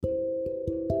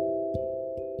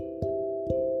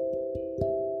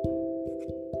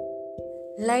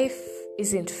Life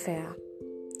isn't fair.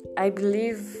 I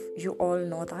believe you all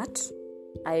know that.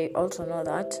 I also know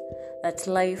that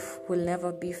life will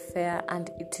never be fair, and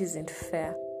it isn't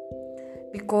fair.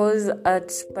 Because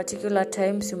at particular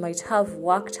times you might have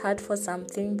worked hard for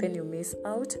something, then you miss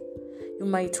out. You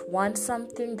might want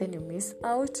something, then you miss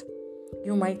out.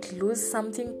 You might lose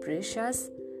something precious.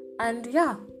 And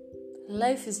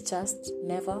life is just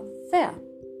never fair.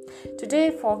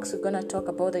 Today, folks, we're going to talk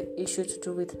about the issue to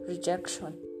do with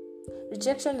rejection.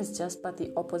 Rejection is just but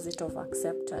the opposite of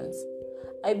acceptance.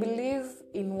 I believe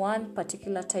in one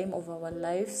particular time of our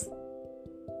lives,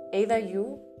 either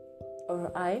you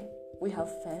or I, we have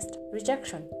faced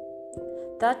rejection.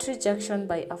 That rejection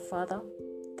by a father,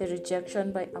 the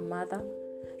rejection by a mother,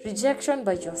 rejection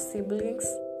by your siblings,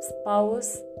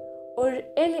 spouse, or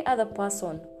any other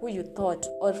person who you thought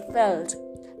or felt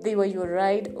they were your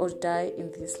ride or die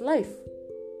in this life.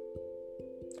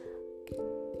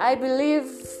 I believe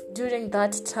during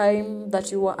that time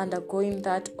that you were undergoing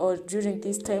that, or during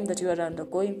this time that you are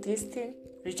undergoing this thing,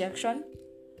 rejection,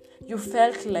 you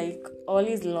felt like all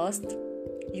is lost,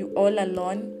 you all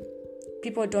alone,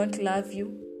 people don't love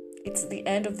you, it's the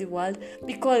end of the world,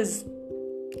 because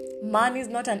man is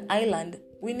not an island.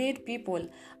 We need people,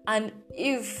 and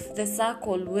if the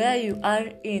circle where you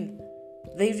are in,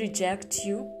 they reject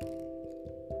you,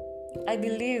 I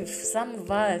believe some of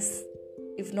us,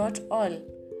 if not all,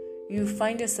 you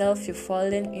find yourself, you've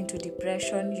fallen into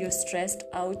depression, you're stressed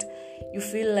out, you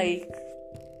feel like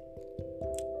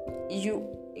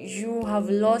you have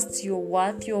lost your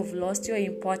worth, you have lost your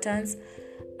importance.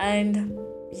 And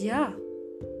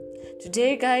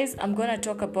today, guys, I'm going to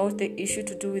talk about the issue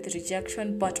to do with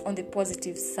rejection, but on the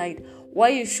positive side. Why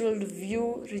you should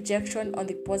view rejection on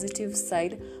the positive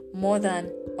side more than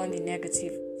on the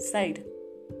negative side.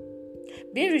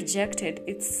 Being rejected,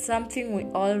 it's something we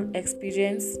all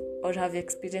experience or have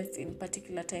experienced in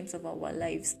particular times of our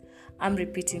lives. I'm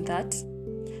repeating that.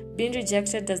 Being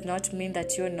rejected does not mean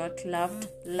that you're not loved,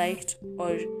 liked,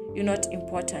 or you're not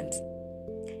important.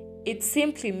 It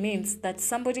simply means that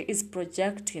somebody is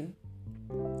projecting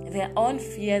their own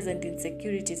fears and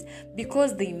insecurities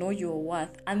because they know your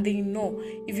worth, and they know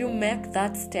if you make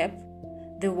that step,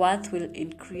 the worth will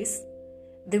increase.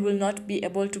 They will not be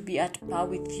able to be at par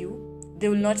with you. They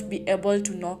will not be able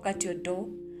to knock at your door,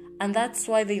 and that's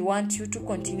why they want you to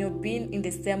continue being in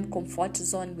the same comfort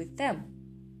zone with them.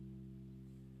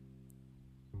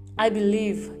 I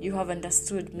believe you have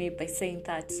understood me by saying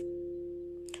that.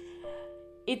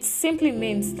 It simply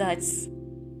means that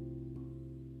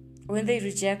when they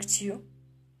reject you,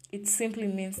 it simply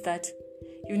means that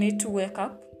you need to wake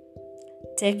up,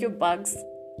 take your bags,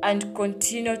 and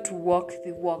continue to walk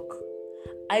the walk.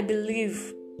 I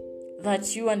believe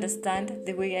that you understand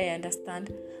the way I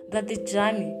understand that the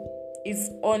journey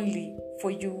is only for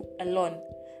you alone.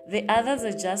 The others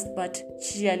are just but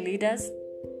cheerleaders,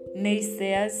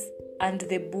 naysayers, and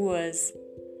the booers.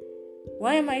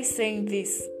 Why am I saying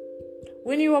this?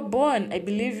 When you were born, I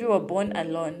believe you were born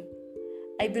alone.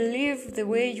 I believe the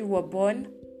way you were born,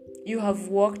 you have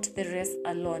walked the rest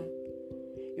alone.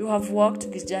 You have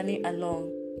walked the journey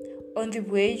alone. On the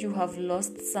way you have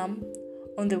lost some,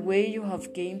 on the way you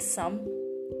have gained some.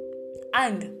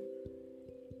 And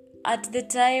at the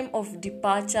time of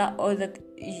departure, or that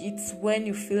it's when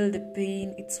you feel the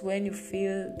pain, it's when you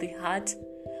feel the hurt.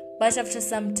 But after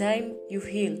some time, you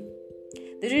heal.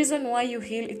 The reason why you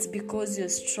heal, it's because you're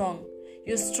strong.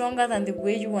 You're stronger than the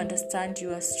way you understand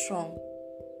you are strong.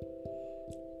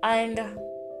 And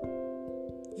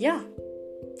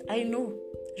I know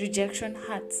rejection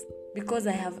hurts because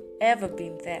I have ever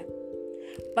been there.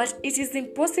 But it is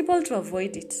impossible to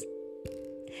avoid it.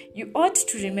 You ought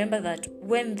to remember that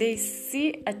when they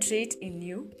see a trait in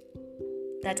you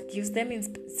that gives them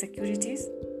insecurities,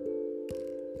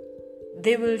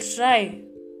 they will try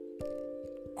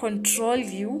control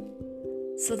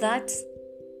you so that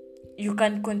you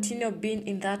can continue being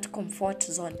in that comfort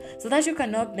zone, so that you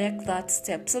cannot make that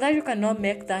step, so that you cannot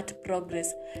make that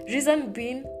progress. Reason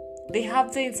being, they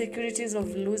have the insecurities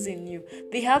of losing you.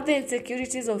 They have the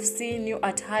insecurities of seeing you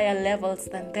at higher levels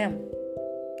than them.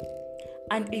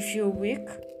 And if you're weak,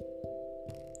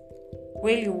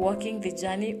 while you're walking the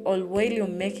journey, or while you're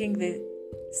making the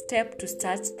step to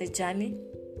start the journey,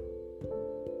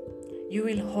 you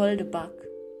will hold back.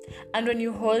 And when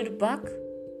you hold back,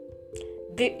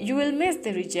 you will miss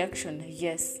the rejection,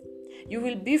 yes. You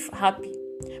will be happy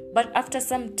But after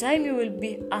some time, you will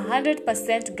be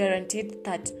 100% guaranteed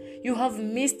that you have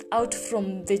missed out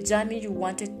from the journey you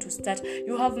wanted to start.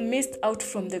 You have missed out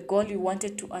from the goal you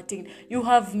wanted to attain. You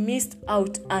have missed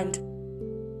out, and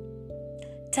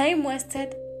time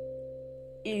wasted,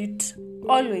 it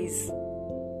always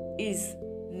is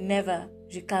never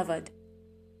recovered.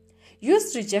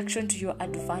 Use rejection to your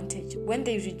advantage. When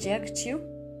they reject you,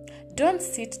 don't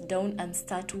sit down and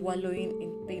start wallowing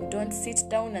in pain. Don't sit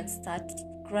down and start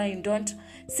crying. Don't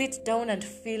sit down and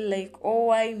feel like, oh,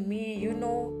 why me?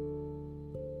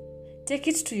 Take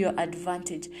it to your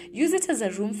advantage. Use it as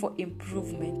a room for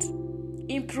improvement.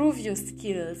 Improve your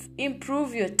skills.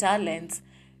 Improve your talents.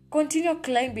 Continue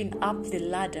climbing up the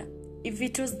ladder. If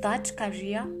it was that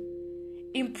career,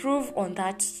 improve on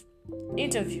that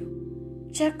interview.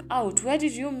 Check out, where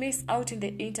did you miss out in the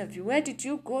interview? Where did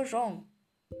you go wrong?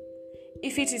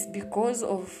 If it is because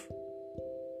of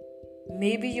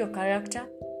maybe your character,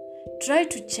 try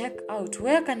to check out,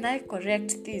 where can I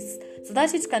correct this so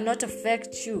that it cannot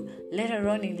affect you later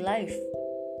on in life.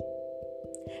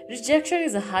 Rejection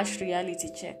is a harsh reality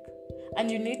check,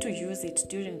 and you need to use it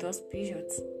during those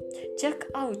periods. Check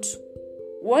out,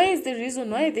 what is the reason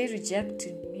why they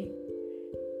rejected me?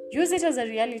 Use it as a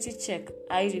reality check.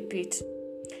 I repeat,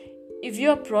 if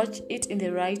you approach it in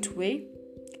the right way,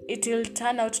 it will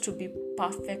turn out to be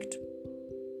perfect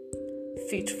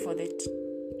fit for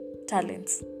the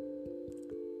talents,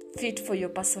 fit for your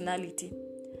personality,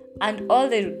 and all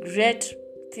the great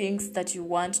things that you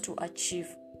want to achieve.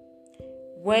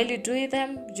 While you do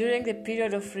them during the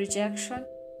period of rejection,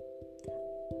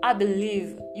 I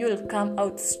believe you will come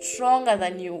out stronger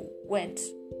than you went.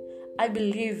 I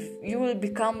believe you will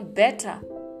become better,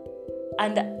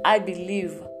 and I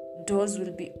believe doors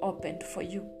will be opened for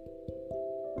you.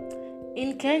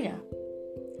 In Kenya,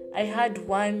 I heard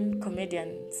one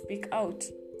comedian speak out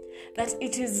that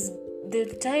it is the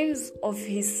times of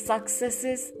his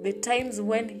successes, the times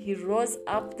when he rose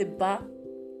up the bar,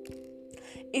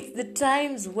 it's the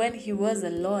times when he was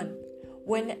alone,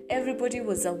 when everybody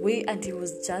was away and he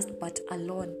was just but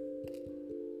alone.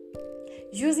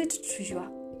 Use it to your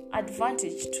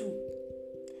advantage too.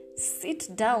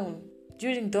 Sit down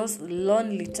during those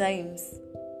lonely times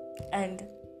and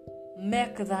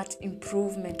make that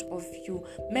improvement of you.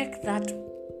 Make that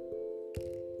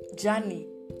journey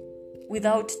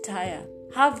without tire.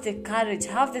 Have the courage,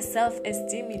 have the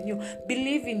self-esteem in you.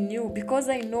 Believe in you, because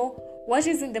I know what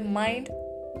is in the mind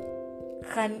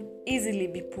can easily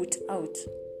be put out.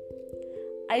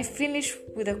 I finish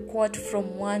with a quote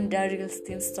from one Daryl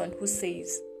Stinston who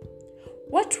says,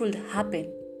 "What would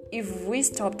happen if we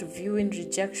stopped viewing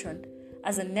rejection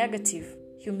as a negative,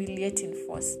 humiliating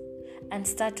force and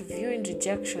start viewing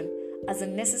rejection as a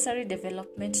necessary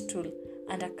development tool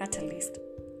and a catalyst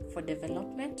for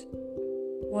development?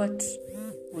 What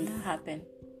will happen?"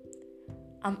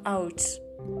 I'm out.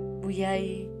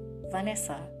 Buyai,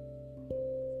 Vanessa.